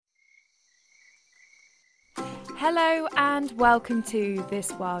Hello and welcome to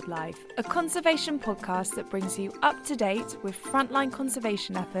This Wildlife, a conservation podcast that brings you up to date with frontline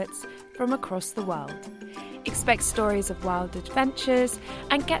conservation efforts from across the world. Expect stories of wild adventures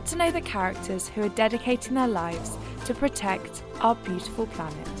and get to know the characters who are dedicating their lives to protect our beautiful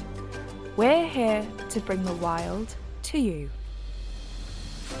planet. We're here to bring the wild to you.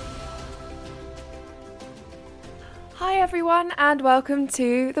 Hi everyone and welcome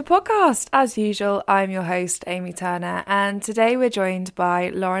to the podcast. As usual, I'm your host Amy Turner and today we're joined by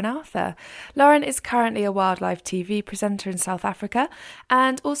Lauren Arthur. Lauren is currently a wildlife TV presenter in South Africa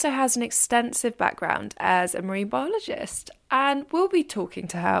and also has an extensive background as a marine biologist. And we'll be talking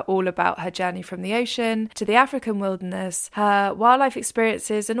to her all about her journey from the ocean to the African wilderness, her wildlife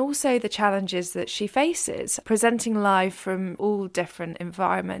experiences and also the challenges that she faces, presenting live from all different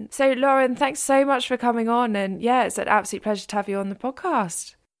environments. So Lauren, thanks so much for coming on, and yeah, it's an absolute pleasure to have you on the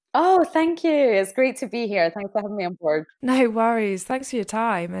podcast. Oh, thank you. It's great to be here. Thanks for having me on board. No worries. Thanks for your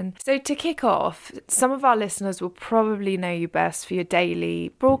time. And so to kick off, some of our listeners will probably know you best for your daily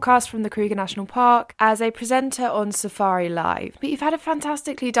broadcast from the Kruger National Park as a presenter on Safari Live. But you've had a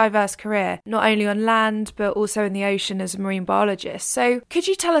fantastically diverse career, not only on land, but also in the ocean as a marine biologist. So could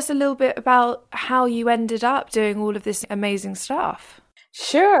you tell us a little bit about how you ended up doing all of this amazing stuff?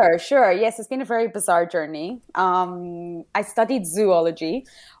 Sure. Yes, it's been a very bizarre journey. I studied zoology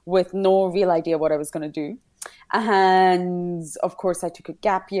with no real idea what I was going to do. And of course, I took a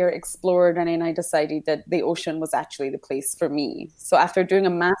gap year, explored, and then I decided that the ocean was actually the place for me. So after doing a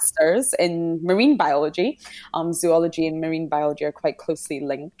master's in marine biology, zoology and marine biology are quite closely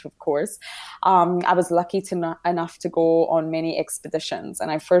linked, of course. I was lucky enough to go on many expeditions.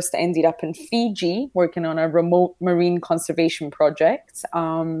 And I first ended up in Fiji, working on a remote marine conservation project,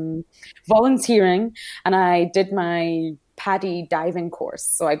 volunteering, and I did my PADI diving course.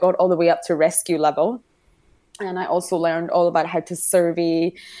 So I got all the way up to rescue level. And I also learned all about how to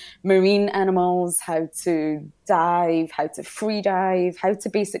survey marine animals, how to dive, how to free dive, how to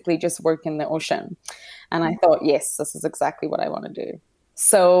basically just work in the ocean. And I thought, yes, this is exactly what I want to do.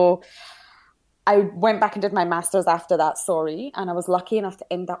 So I went back and did my master's after that, and I was lucky enough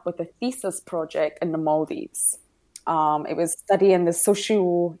to end up with a thesis project in the Maldives. It was studying the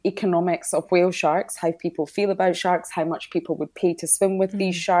socio-economics of whale sharks, how people feel about sharks, how much people would pay to swim with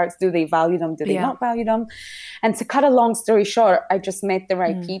these sharks. Do they value them? Do they not value them? And to cut a long story short, I just met the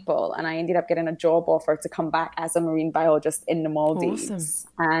right people and I ended up getting a job offer to come back as a marine biologist in the Maldives. Awesome.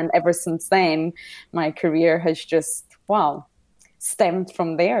 And ever since then, my career has just, stemmed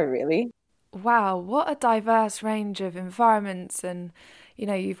from there, really. Wow, what a diverse range of environments, and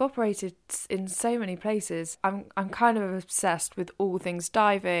you've operated in so many places. I'm kind of obsessed with all things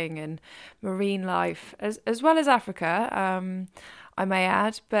diving and marine life, as well as Africa, I may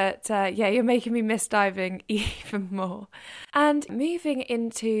add. But you're making me miss diving even more. And moving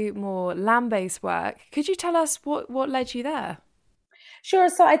into more land-based work, could you tell us what led you there? Sure.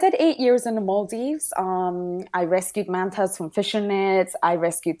 So I did 8 years in the Maldives. I rescued mantas from fishing nets. I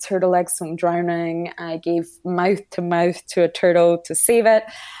rescued turtle eggs from drowning. I gave mouth to mouth to a turtle to save it.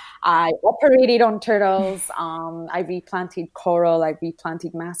 I operated on turtles. I replanted coral. I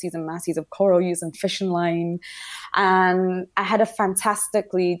replanted masses and masses of coral using fishing line. And I had a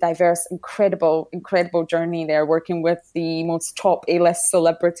fantastically diverse, incredible journey there, working with the most top A-list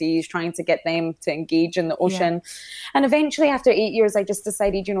celebrities, trying to get them to engage in the ocean. Yeah. And eventually, after 8 years, I just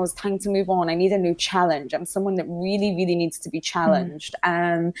decided, it's time to move on. I need a new challenge. I'm someone that really, really needs to be challenged.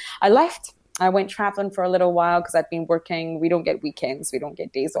 And I left. I went traveling for a little while because I'd been working. We don't get weekends. We don't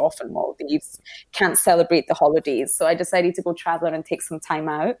get days off in Maldives. Can't celebrate the holidays. So I decided to go traveling and take some time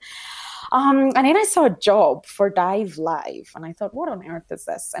out. And then I saw a job for Dive Live. And I thought, what on earth is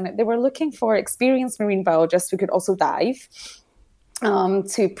this? And they were looking for experienced marine biologists who could also dive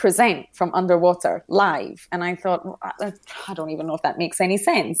to present from underwater live. And I thought, I don't even know if that makes any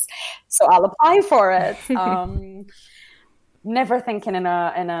sense. So I'll apply for it. Never thinking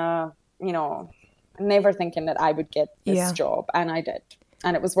never thinking that I would get this job. And I did.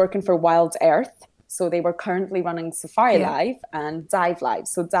 And it was working for WildEarth. So they were currently running Safari Live and Dive Live.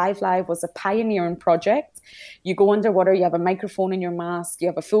 So Dive Live was a pioneering project. You go underwater, you have a microphone in your mask, you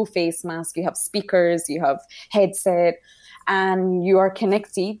have a full face mask, you have speakers, you have headset, and you are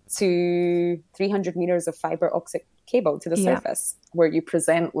connected to 300 meters of fiber optic cable to the surface where you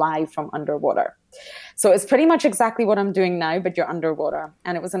present live from underwater. So it's pretty much exactly what I'm doing now, but you're underwater.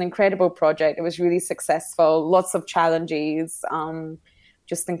 And it was an incredible project. It was really successful, lots of challenges,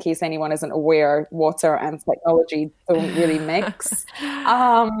 just in case anyone isn't aware, water and technology don't really mix.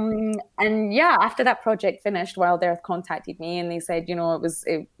 And yeah, after that project finished, WildEarth contacted me and they said, you know,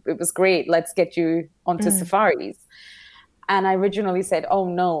 it was great. Let's get you onto safaris. And I originally said, oh,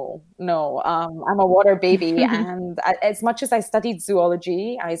 no, I'm a water baby. And as much as I studied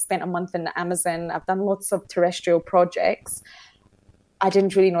zoology, I spent a month in the Amazon. I've done lots of terrestrial projects. I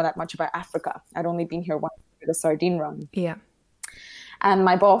didn't really know that much about Africa. I'd only been here once for the sardine run. Yeah. And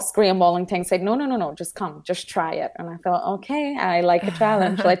my boss, Graham Wallington, said, no, just come, just try it. And I thought, okay, I like a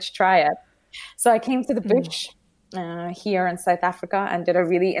challenge. Let's try it. So I came to the bush here in South Africa and did a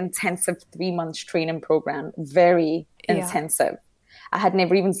really intensive 3-month training program. Very intensive. I had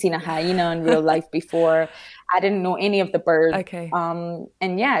never even seen a hyena in real life before. I didn't know any of the birds. Okay.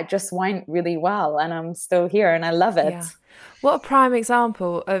 And yeah, it just went really well. And I'm still here and I love it. Yeah. What a prime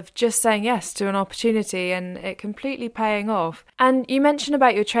example of just saying yes to an opportunity and it completely paying off. And you mentioned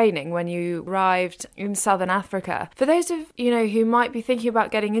about your training when you arrived in Southern Africa. For those of who might be thinking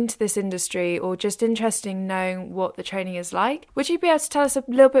about getting into this industry or just interested in knowing what the training is like, would you be able to tell us a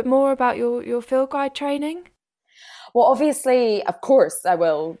little bit more about your field guide training? Well, obviously, of course I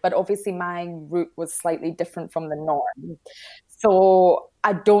will, but obviously my route was slightly different from the norm. So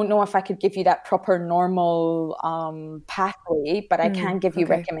I don't know if I could give you that proper normal pathway, but I can give you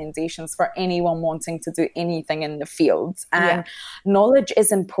recommendations for anyone wanting to do anything in the field. And knowledge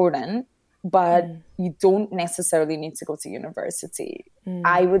is important, but you don't necessarily need to go to university.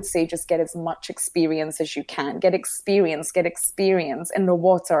 I would say just get as much experience as you can. Get experience in the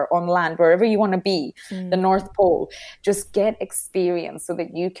water, on land, wherever you want to be, the North Pole. Just get experience so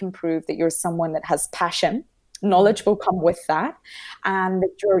that you can prove that you're someone that has passion. Knowledge will come with that, and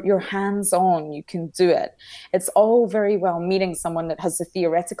you're hands-on, you can do it. It's all very well meeting someone that has the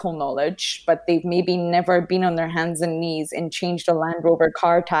theoretical knowledge, but they've maybe never been on their hands and knees and changed a Land Rover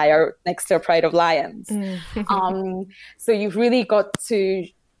car tire next to a pride of lions. So you've really got to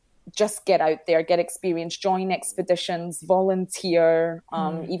just get out there, get experience, join expeditions, volunteer,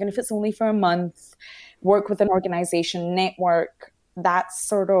 even if it's only for a month, work with an organization, network. That's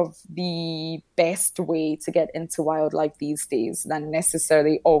sort of the best way to get into wildlife these days than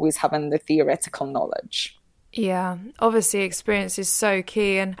necessarily always having the theoretical knowledge. Yeah, obviously experience is so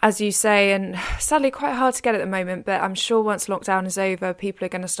key, and as you say, and sadly quite hard to get at the moment, but I'm sure once lockdown is over, people are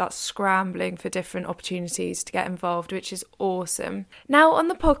going to start scrambling for different opportunities to get involved, which is awesome. Now on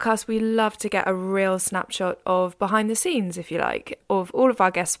the podcast, we love to get a real snapshot of behind the scenes, if you like, of all of our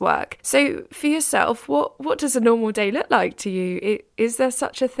guests' work. So for yourself, what does a normal day look like to you? Is there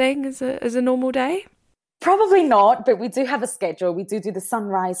such a thing as a normal day? Probably not, but we do have a schedule. We do the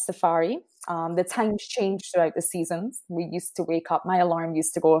sunrise safari. The times change throughout the seasons. We used to wake up, my alarm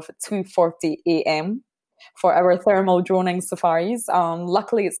used to go off at 2:40 a.m. for our thermal droning safaris.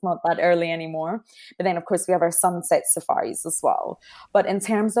 Luckily, it's not that early anymore. But then, of course, we have our sunset safaris as well. But in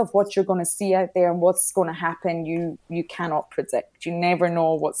terms of what you're going to see out there and what's going to happen, you cannot predict. You never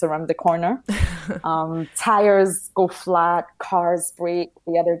know what's around the corner. Tires go flat, cars break.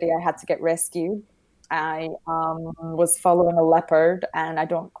 The other day, I had to get rescued. I was following a leopard and I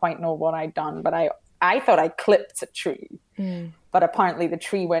don't quite know what I'd done, but I thought I clipped a tree. But apparently the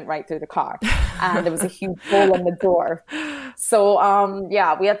tree went right through the car and there was a huge hole in the door. So,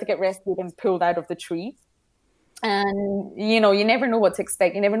 we had to get rescued and pulled out of the tree. And, you never know what to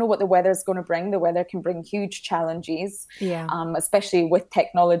expect. You never know what the weather's going to bring. The weather can bring huge challenges, especially with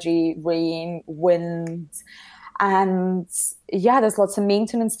technology, rain, wind. And there's lots of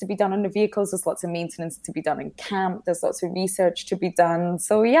maintenance to be done on the vehicles. There's lots of maintenance to be done in camp. There's lots of research to be done.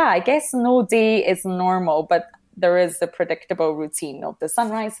 So I guess no day is normal, but there is the predictable routine of the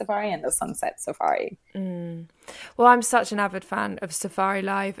sunrise safari and the sunset safari. Well, I'm such an avid fan of Safari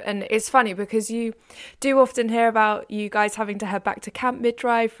Live, and it's funny because you do often hear about you guys having to head back to camp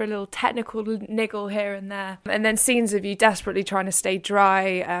mid-drive for a little technical niggle here and there, and then scenes of you desperately trying to stay dry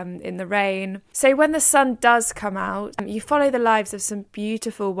in the rain. So when the sun does come out, you follow the lives of some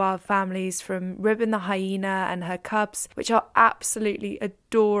beautiful wild families, from Ribbon the hyena and her cubs, which are absolutely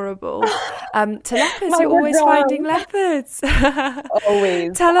adorable, to leopards. You're always finding leopards.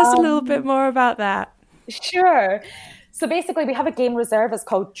 Always. Tell us a little bit more about that. Sure. So basically we have a game reserve. It's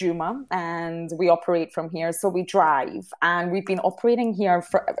called Juma, and we operate from here. So we drive, and we've been operating here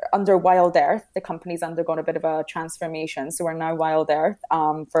under WildEarth. The company's undergone a bit of a transformation. So we're now WildEarth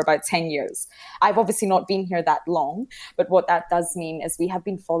for about 10 years. I've obviously not been here that long, but what that does mean is we have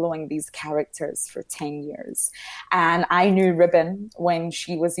been following these characters for 10 years. And I knew Ribbon when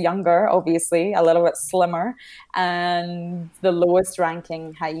she was younger, obviously, a little bit slimmer, and the lowest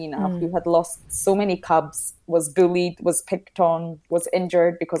ranking hyena who had lost so many cubs was bullied, was picked on, was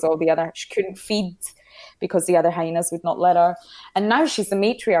injured because she couldn't feed because the other hyenas would not let her. And now she's the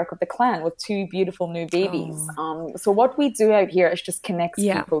matriarch of the clan with 2 beautiful new babies. So what we do out here is just connects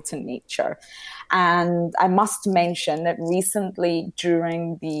people to nature. And I must mention that recently,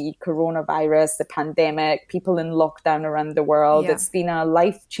 during the coronavirus, the pandemic, people in lockdown around the world, it's been a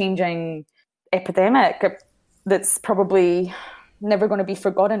life-changing epidemic that's probably never going to be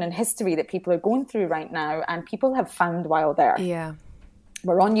forgotten in history that people are going through right now. And people have found WildEarth. Yeah.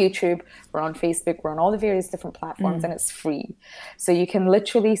 We're on YouTube, we're on Facebook, we're on all the various different platforms, and it's free. So you can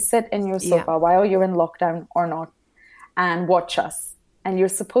literally sit in your sofa while you're in lockdown or not and watch us. And you're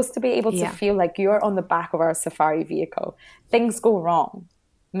supposed to be able to feel like you're on the back of our safari vehicle. Things go wrong.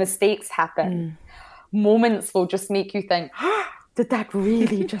 Mistakes happen. Moments will just make you think, did that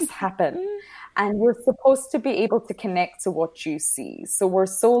really just happen? And you're supposed to be able to connect to what you see. So we're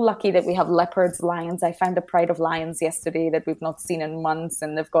so lucky that we have leopards, lions. I found a pride of lions yesterday that we've not seen in months,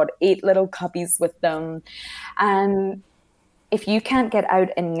 and they've got 8 little cubbies with them. And if you can't get out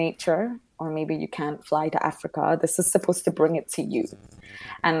in nature, or maybe you can't fly to Africa, this is supposed to bring it to you.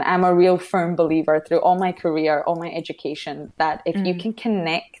 And I'm a real firm believer through all my career, all my education, that if you can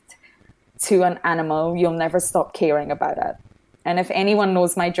connect to an animal, you'll never stop caring about it. And if anyone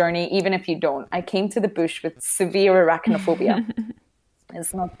knows my journey, even if you don't, I came to the bush with severe arachnophobia.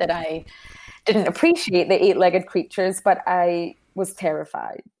 It's not that I didn't appreciate the 8-legged creatures, but I was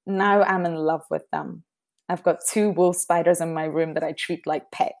terrified. Now I'm in love with them. I've got 2 wolf spiders in my room that I treat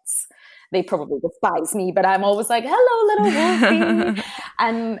like pets. They probably despise me, but I'm always like, hello, little wolfie.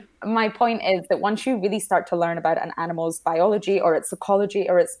 And my point is that once you really start to learn about an animal's biology or its ecology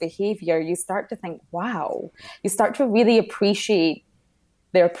or its behavior, you start to think, wow, you start to really appreciate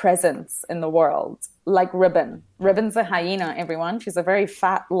their presence in the world. Like Ribbon. Ribbon's a hyena, everyone. She's a very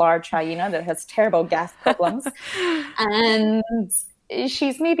fat, large hyena that has terrible gas problems. And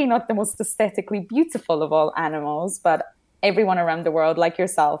she's maybe not the most aesthetically beautiful of all animals, but everyone around the world, like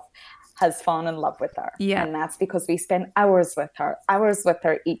yourself, has fallen in love with her. Yeah. And that's because we spend hours with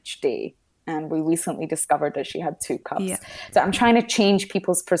her each day. And we recently discovered that she had 2 cubs. Yeah. So I'm trying to change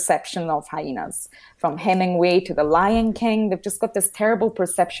people's perception of hyenas. From Hemingway to the Lion King, they've just got this terrible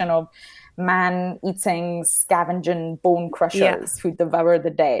perception of man-eating, scavenging bone crushers who devour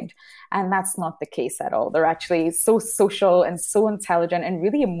the dead. And that's not the case at all. They're actually so social and so intelligent and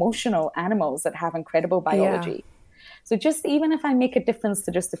really emotional animals that have incredible biology. Yeah. So just even if I make a difference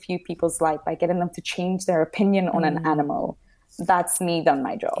to just a few people's life by getting them to change their opinion on an animal, that's me done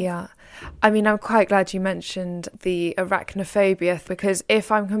my job. Yeah. I mean, I'm quite glad you mentioned the arachnophobia, because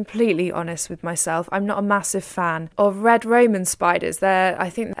if I'm completely honest with myself, I'm not a massive fan of red Roman spiders. They're,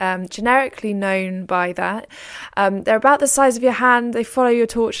 I think, generically known by that. They're about the size of your hand. They follow your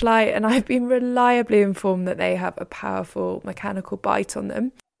torchlight, and I've been reliably informed that they have a powerful mechanical bite on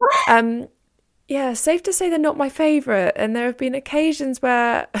them. Yeah, safe to say they're not my favourite, and there have been occasions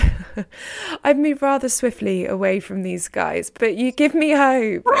where I've moved rather swiftly away from these guys, but you give me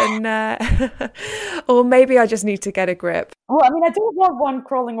hope, and or maybe I just need to get a grip. Well, I mean, I don't want one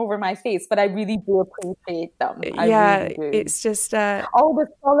crawling over my face, but I really do appreciate them. I really do. It's just... Oh, the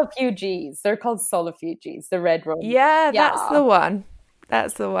solifuges. They're called solifuges, the red rose. Yeah, that's the one.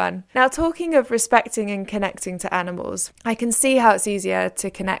 That's the one. Now, talking of respecting and connecting to animals, I can see how it's easier to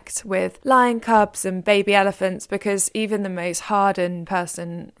connect with lion cubs and baby elephants because even the most hardened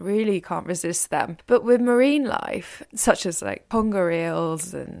person really can't resist them. But with marine life, such as like conger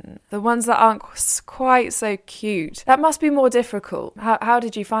eels and the ones that aren't quite so cute, that must be more difficult. How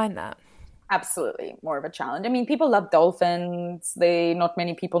did you find that? Absolutely, more of a challenge. I mean, people love dolphins. Not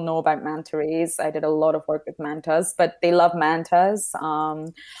many people know about manta rays. I did a lot of work with mantas, but they love mantas,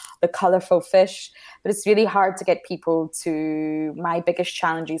 the colorful fish. But it's really hard to get people to... My biggest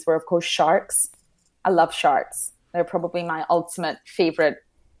challenges were, of course, sharks. I love sharks. They're probably my ultimate favorite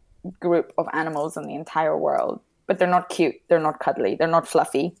group of animals in the entire world. But they're not cute. They're not cuddly. They're not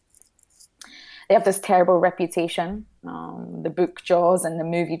fluffy. They have this terrible reputation. The book Jaws and the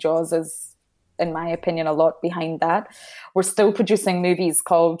movie Jaws is, in my opinion, a lot behind that. We're still producing movies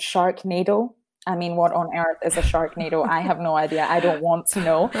called Sharknado. I mean, what on earth is a Sharknado? I have no idea. I don't want to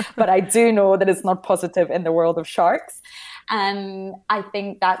know. But I do know that it's not positive in the world of sharks. And I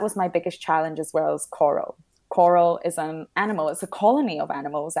think that was my biggest challenge as well as coral. Coral is an animal. It's a colony of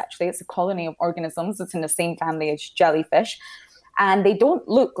animals, actually. It's a colony of organisms. It's in the same family as jellyfish. And they don't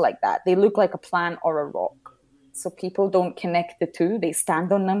look like that. They look like a plant or a rock. So people don't connect the two. They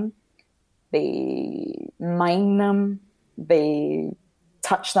stand on them. They mine them. They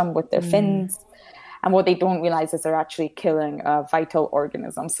touch them with their fins. And what they don't realize is they're actually killing a vital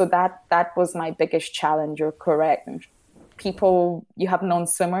organism. So that was my biggest challenge. You're correct. And people, you have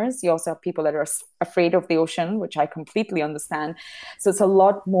non-swimmers, you also have people that are afraid of the ocean, which I completely understand. So it's a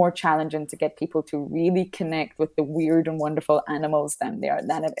lot more challenging to get people to really connect with the weird and wonderful animals than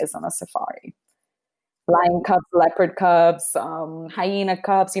it is on a safari. Lion cubs, leopard cubs, hyena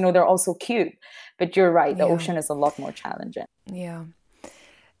cubs, they're also cute. But you're right, the ocean is a lot more challenging. Yeah.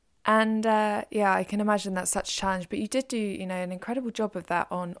 And I can imagine that's such a challenge, but you did do, an incredible job of that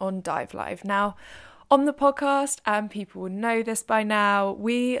on Dive Live. Now, on the podcast, and people will know this by now,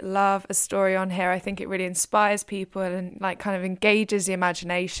 we love a story on here. I think it really inspires people and kind of engages the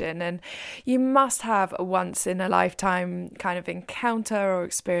imagination. And you must have a once in a lifetime kind of encounter or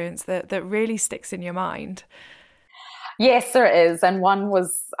experience that really sticks in your mind. Yes, there is. And one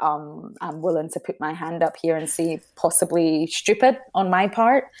was, I'm willing to put my hand up here and say possibly stupid on my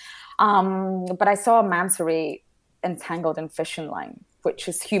part. But I saw a manta ray entangled in fishing line, which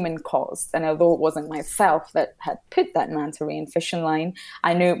is human caused. And although it wasn't myself that had put that manta ray in fishing line,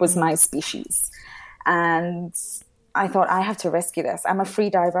 I knew it was my species. And I thought, I have to rescue this. I'm a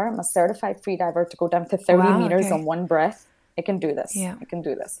free diver. I'm a certified free diver to go down to 30 meters on one breath. I can do this. I can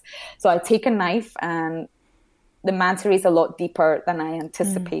do this. So I take a knife, and the manta ray is a lot deeper than I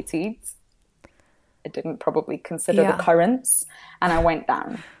anticipated. I didn't probably consider the currents, and I went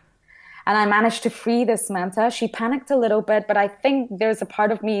down. And I managed to free this manta. She panicked a little bit, but I think there's a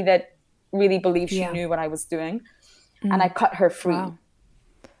part of me that really believes she knew what I was doing. And I cut her free. Wow.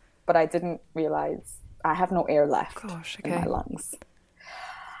 But I didn't realize I have no air left in my lungs.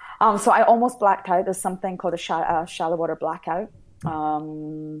 So I almost blacked out. There's something called a shallow water blackout.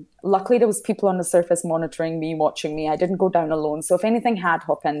 Luckily, there was people on the surface monitoring me, watching me. I didn't go down alone. So if anything had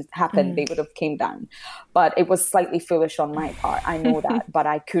happened, they would have came down. But it was slightly foolish on my part. I know that. But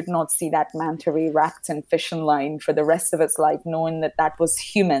I could not see that manta ray wrapped in fishing line for the rest of its life, knowing that was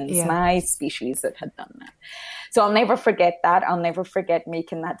humans, my species, that had done that. So I'll never forget that. I'll never forget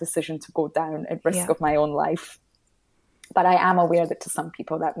making that decision to go down at risk of my own life. But I am aware that to some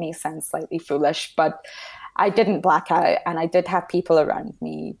people that may sound slightly foolish, but I didn't black out, and I did have people around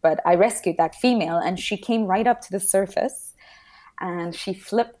me. But I rescued that female, and she came right up to the surface, and she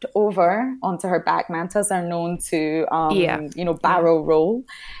flipped over onto her back. Mantas are known to, barrel roll.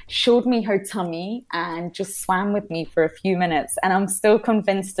 Showed me her tummy and just swam with me for a few minutes. And I'm still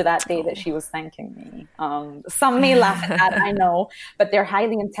convinced to that day that she was thanking me. Some may laugh at that, I know, but they're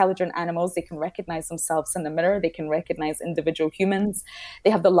highly intelligent animals. They can recognize themselves in the mirror. They can recognize individual humans.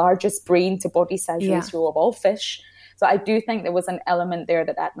 They have the largest brain to body size ratio of all fish. So I do think there was an element there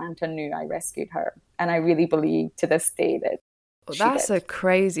that manta knew I rescued her. And I really believe to this day that well, that's a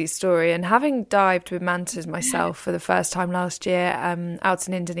crazy story. And having dived with mantas myself for the first time last year out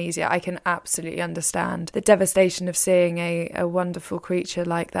in Indonesia, I can absolutely understand the devastation of seeing a wonderful creature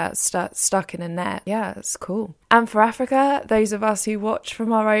like that stuck in a net. Yeah, it's cool. And for Africa, those of us who watch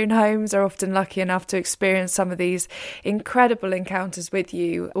from our own homes are often lucky enough to experience some of these incredible encounters with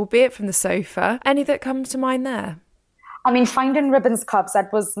you, albeit from the sofa. Any that come to mind there? I mean, finding ribbons cubs,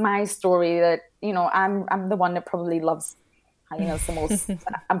 that was my story. That, I'm the one that probably loves hyenas the most.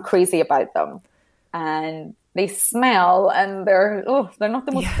 I'm crazy about them, and they smell, and they're not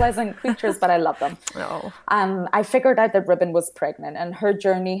the most pleasant creatures, but I love them. I figured out that Ribbon was pregnant, and her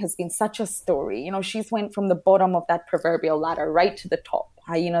journey has been such a story. She's went from the bottom of that proverbial ladder right to the top.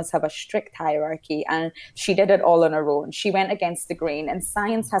 Hyenas have a strict hierarchy, and she did it all on her own. She went against the grain, and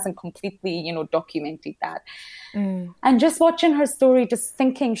science hasn't completely, documented that. And just watching her story, just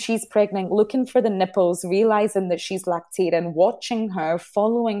thinking she's pregnant, looking for the nipples, realizing that she's lactating, watching her,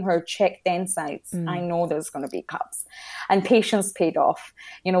 following her, check den sites. I know there's going to be cubs. And patience paid off.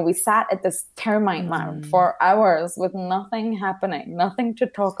 We sat at this termite mound for hours with nothing happening, nothing to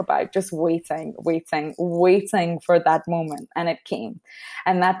talk about, just waiting for that moment. And it came.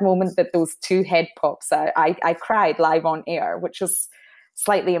 And that moment that those two head pops, I cried live on air, which was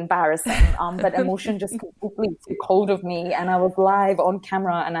slightly embarrassing, but emotion just completely took hold of me, and I was live on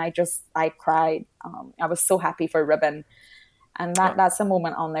camera, and I cried. I was so happy for Ribbon, and that's a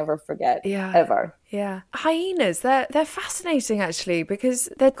moment I'll never forget, ever. Yeah, hyenas, they're fascinating actually, because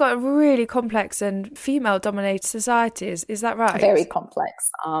they've got a really complex and female-dominated society. Is that right? Very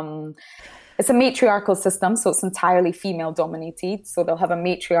complex. It's a matriarchal system, so it's entirely female-dominated. So they'll have a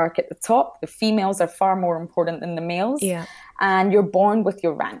matriarch at the top. The females are far more important than the males. Yeah. And you're born with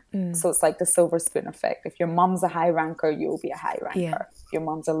your rank. So it's like the silver spoon effect. If your mom's a high ranker, you'll be a high ranker. Yeah. If your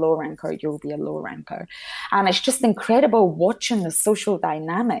mom's a low ranker, you'll be a low ranker. And it's just incredible watching the social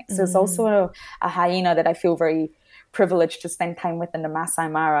dynamics. There's also a hyena that I feel very privileged to spend time with in the Masai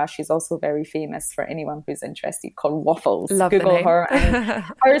Mara. She's also very famous for anyone who's interested, called Waffles. Love Google her. And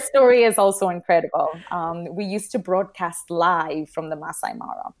her story is also incredible. We used to broadcast live from the Masai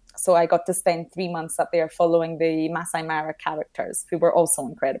Mara. So I got to spend 3 months up there following the Masai Mara characters, who were also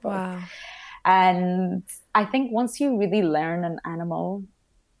incredible. Wow. And I think once you really learn an animal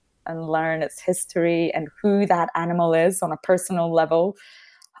and learn its history and who that animal is on a personal level,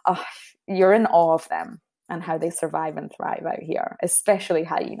 you're in awe of them and how they survive and thrive out here, especially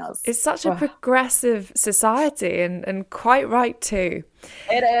hyenas. It's such a progressive society, and quite right too.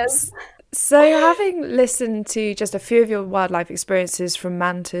 It is. So having listened to just a few of your wildlife experiences, from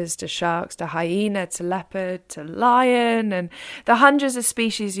mantas to sharks to hyena to leopard to lion, and the hundreds of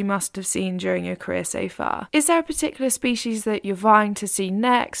species you must have seen during your career so far, is there a particular species that you're vying to see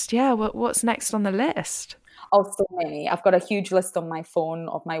next? Yeah, what's next on the list? Oh, so many. I've got a huge list on my phone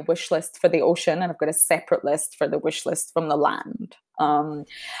of my wish list for the ocean, and I've got a separate list for the wish list from the land.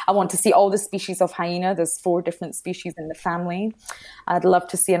 I want to see all the species of hyena. There's 4 different species in the family. I'd love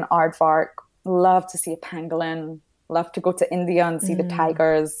to see an aardvark, love to see a pangolin, love to go to India and see the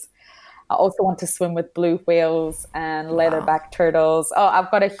tigers. I also want to swim with blue whales and leatherback turtles. Oh,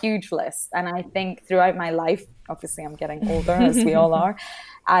 I've got a huge list. And I think throughout my life, obviously I'm getting older, as we all are,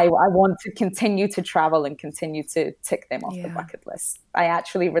 I want to continue to travel and continue to tick them off the bucket list. I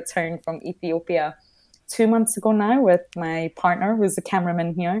actually returned from Ethiopia 2 months ago now with my partner, who's a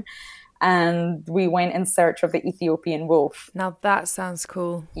cameraman here. And we went in search of the Ethiopian wolf. Now that sounds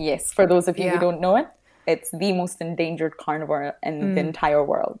cool. Yes, for those of you who don't know it, it's the most endangered carnivore in the entire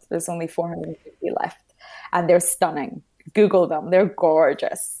world. There's only 450 left. And they're stunning. Google them. They're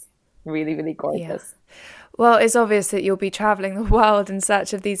gorgeous. Really, really gorgeous. Yeah. Well, it's obvious that you'll be travelling the world in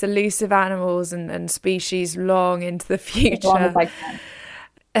search of these elusive animals and species long into the future. As long as I can.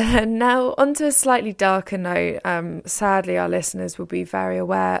 And now, onto a slightly darker note, sadly our listeners will be very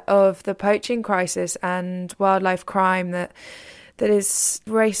aware of the poaching crisis and wildlife crime that is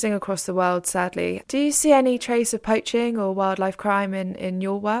racing across the world, sadly. Do you see any trace of poaching or wildlife crime in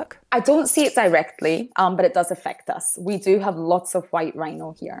your work? I don't see it directly, but it does affect us. We do have lots of white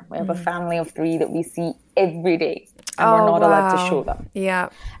rhino here. We have a family of 3 that we see every day, and we're not allowed to show them. Yeah.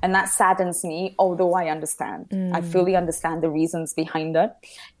 And that saddens me, although I understand. I fully understand the reasons behind it.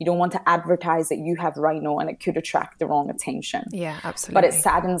 You don't want to advertise that you have rhino, and it could attract the wrong attention. Yeah, absolutely. But it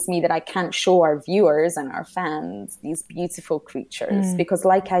saddens me that I can't show our viewers and our fans these beautiful creatures. Because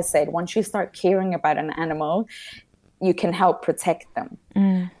like I said, once you start caring about an animal, you can help protect them.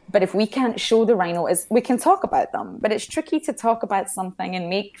 But if we can't show the rhino, we can talk about them. But it's tricky to talk about something and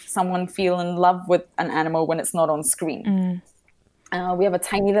make someone feel in love with an animal when it's not on screen. We have a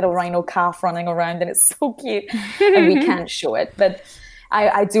tiny little rhino calf running around, and it's so cute, and we can't show it. But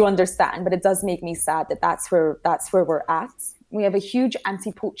I do understand, but it does make me sad that that's where we're at. We have a huge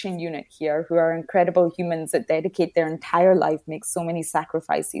anti-poaching unit here who are incredible humans that dedicate their entire life, make so many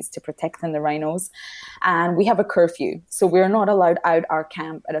sacrifices to protecting the rhinos. And we have a curfew. So we're not allowed out our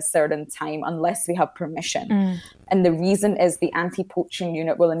camp at a certain time unless we have permission. And the reason is the anti-poaching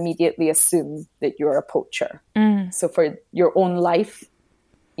unit will immediately assume that you're a poacher. So for your own life,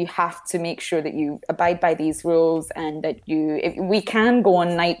 you have to make sure that you abide by these rules, and that we can go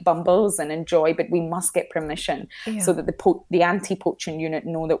on night bumbles and enjoy, but we must get permission so that the anti-poaching unit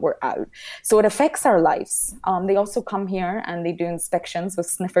know that we're out. So it affects our lives. They also come here and they do inspections with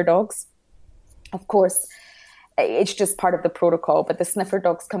sniffer dogs. Of course, it's just part of the protocol, but the sniffer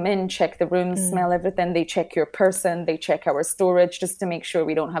dogs come in, check the room, smell everything. They check your person, they check our storage, just to make sure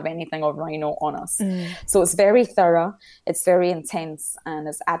we don't have anything of rhino on us. So it's very thorough, it's very intense, and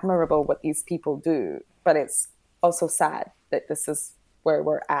it's admirable what these people do. But it's also sad that this is where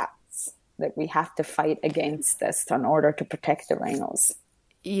we're at, that we have to fight against this in order to protect the rhinos.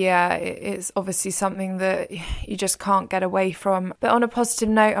 Yeah, it's obviously something that you just can't get away from. But on a positive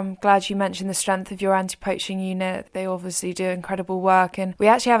note, I'm glad you mentioned the strength of your anti-poaching unit. They obviously do incredible work, and we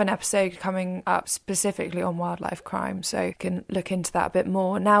actually have an episode coming up specifically on wildlife crime, so you can look into that a bit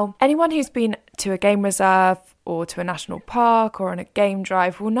more. Now, anyone who's been to a game reserve or to a national park or on a game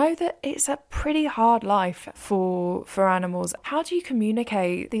drive will know that it's a pretty hard life for animals. How do you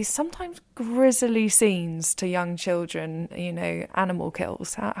communicate these sometimes grisly scenes to young children, animal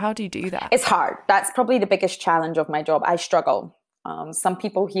kills? How do you do that? It's hard. That's probably the biggest challenge of my job. I struggle. Some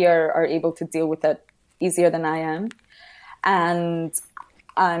people here are able to deal with it easier than I am. And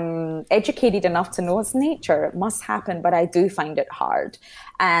I'm educated enough to know it's nature. It must happen, but I do find it hard.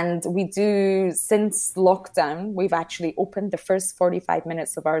 And since lockdown, we've actually opened the first 45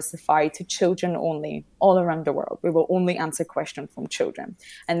 minutes of our safari to children only, all around the world. We will only answer questions from children.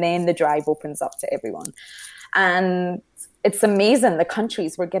 And then the drive opens up to everyone. And it's amazing the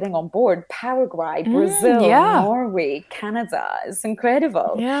countries we're getting on board. Paraguay, Brazil, Norway, Canada. It's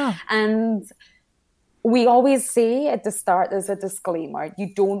incredible. Yeah. And we always say at the start, there's a disclaimer,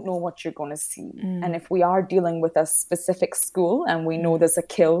 you don't know what you're going to see. And if we are dealing with a specific school and we know there's a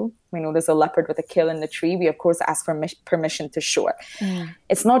kill, we know there's a leopard with a kill in the tree, we of course ask for permission to show it.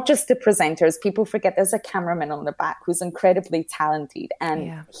 It's not just the presenters. People forget there's a cameraman on the back who's incredibly talented,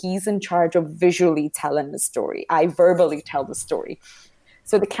 and he's in charge of visually telling the story. I verbally tell the story.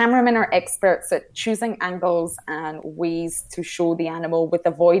 So the cameramen are experts at choosing angles and ways to show the animal with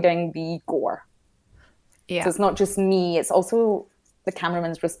avoiding the gore. Yeah. So it's not just me, it's also the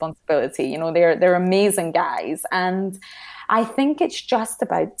cameraman's responsibility. You know, they're amazing guys. And I think it's just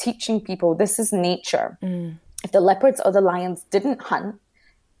about teaching people this is nature. If the leopards or the lions didn't hunt,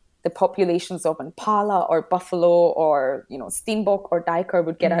 the populations of impala or buffalo or, you know, steenbok or duiker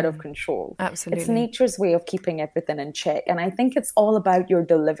would get out of control. Absolutely. It's nature's way of keeping everything in check. And I think it's all about your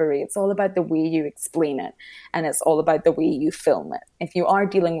delivery. It's all about the way you explain it. And it's all about the way you film it. If you are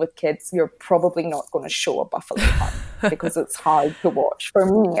dealing with kids, you're probably not going to show a buffalo hunt because it's hard to watch for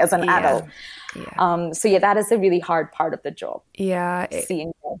me as an adult. So that is a really hard part of the job. Yeah.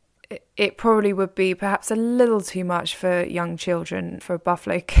 Seeing it probably would be perhaps a little too much for young children for a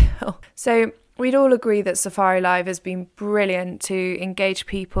buffalo kill. So we'd all agree that Safari Live has been brilliant to engage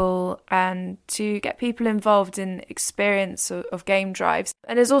people and to get people involved in experience of game drives,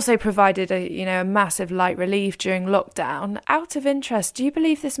 and has also provided a massive light relief during lockdown. Out of interest, do you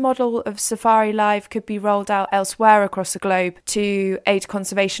believe this model of Safari Live could be rolled out elsewhere across the globe to aid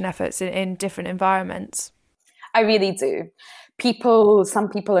conservation efforts in different environments? I really do. Some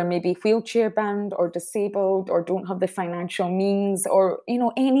people are maybe wheelchair bound or disabled or don't have the financial means or, you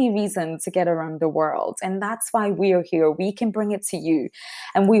know, any reason to get around the world. And that's why we're here. We can bring it to you.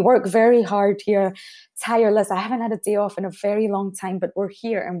 And we work very hard here, tireless. I haven't had a day off in a very long time, but we're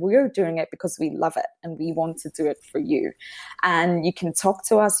here and we're doing it because we love it and we want to do it for you. And you can talk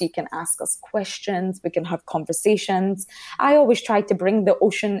to us. You can ask us questions. We can have conversations. I always try to bring the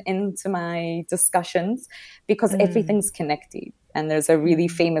ocean into my discussions because everything's connected. And there's a really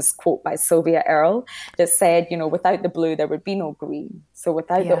famous quote by Sylvia Earle that said, you know, without the blue, there would be no green. So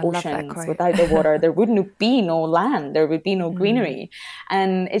without the oceans, without the water, there wouldn't be no land. There would be no greenery.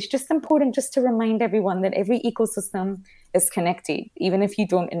 And it's just important just to remind everyone that every ecosystem is connected, even if you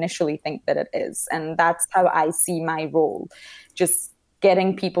don't initially think that it is. And that's how I see my role. Just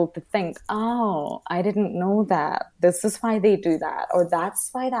getting people to think, oh, I didn't know that. This is why they do that. Or that's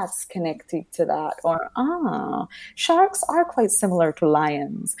why that's connected to that. Or, sharks are quite similar to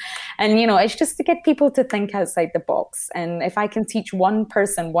lions. And, you know, it's just to get people to think outside the box. And if I can teach one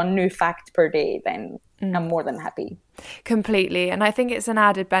person one new fact per day, then I'm more than happy. Completely. And I think it's an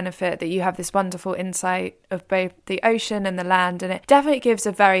added benefit that you have this wonderful insight of both the ocean and the land. And it definitely gives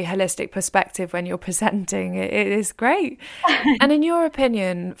a very holistic perspective when you're presenting. It is great. And in your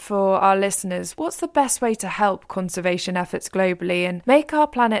opinion, for our listeners, what's the best way to help conservation efforts globally and make our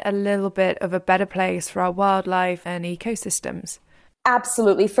planet a little bit of a better place for our wildlife and ecosystems?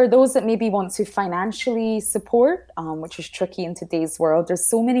 Absolutely. For those that maybe want to financially support, which is tricky in today's world, there's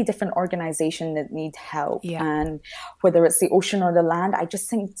so many different organizations that need help. Yeah. And whether it's the ocean or the land, I just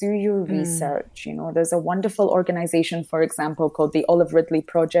think do your research. You know, there's a wonderful organization, for example, called the Olive Ridley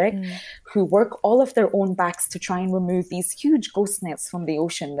Project, who work all of their own backs to try and remove these huge ghost nets from the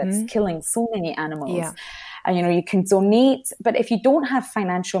ocean that's killing so many animals. Yeah. And, you know, you can donate, but if you don't have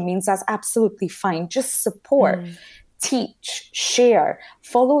financial means, that's absolutely fine. Just support. Teach, share,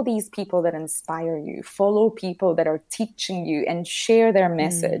 follow these people that inspire you, follow people that are teaching you and share their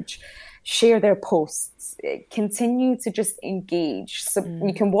message, share their posts, continue to just engage. So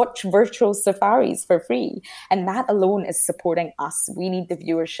you can watch virtual safaris for free. And that alone is supporting us. We need the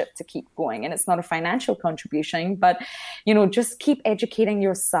viewership to keep going. And it's not a financial contribution, but, you know, just keep educating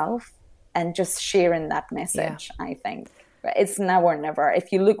yourself and just sharing that message, I think. It's now or never.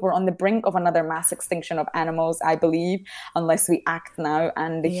 If you look, we're on the brink of another mass extinction of animals, I believe, unless we act now.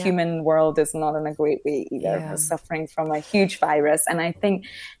 And the human world is not in a great way either. We're suffering from a huge virus. And I think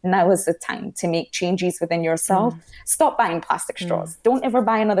now is the time to make changes within yourself. Stop buying plastic straws. Don't ever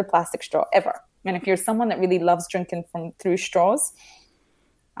buy another plastic straw, ever. And if you're someone that really loves drinking through straws,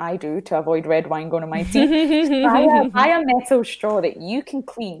 I do, to avoid red wine going to my teeth, buy a metal straw that you can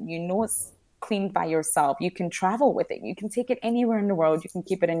clean. You know it's cleaned by yourself. You can travel with it. You can take it anywhere in the world. You can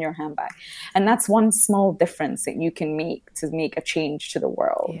keep it in your handbag. And that's one small difference that you can make to make a change to the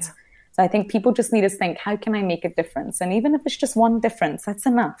world. So I think people just need to think, how can I make a difference? And even if it's just one difference, that's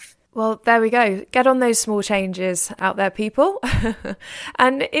enough. Well, there we go. Get on those small changes out there, people.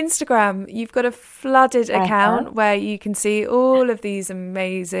 And Instagram, you've got a flooded account where you can see all of these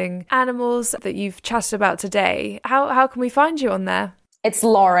amazing animals that you've chatted about today. How can we find you on there? It's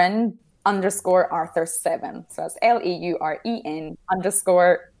Lauren_Arthur7. So it's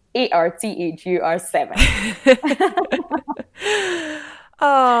LEUREN_ARTHUR7.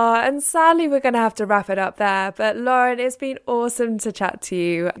 Oh, and sadly, we're going to have to wrap it up there. But Lauren, it's been awesome to chat to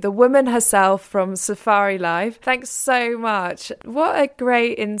you. The woman herself from Safari Life. Thanks so much. What a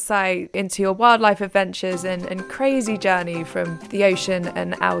great insight into your wildlife adventures and crazy journey from the ocean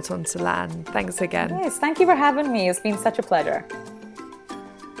and out onto land. Thanks again. Yes, thank you for having me. It's been such a pleasure.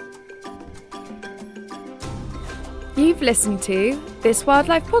 You've listened to This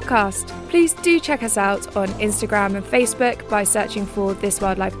Wildlife Podcast. Please do check us out on Instagram and Facebook by searching for This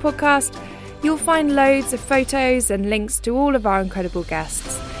Wildlife Podcast. You'll find loads of photos and links to all of our incredible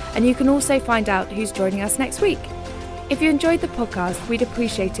guests. And you can also find out who's joining us next week. If you enjoyed the podcast, we'd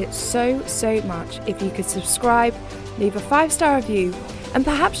appreciate it so much if you could subscribe, leave a 5-star review, and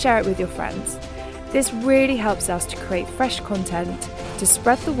perhaps share it with your friends. This really helps us to create fresh content, to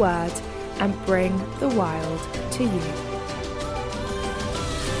spread the word, and bring the wild to you.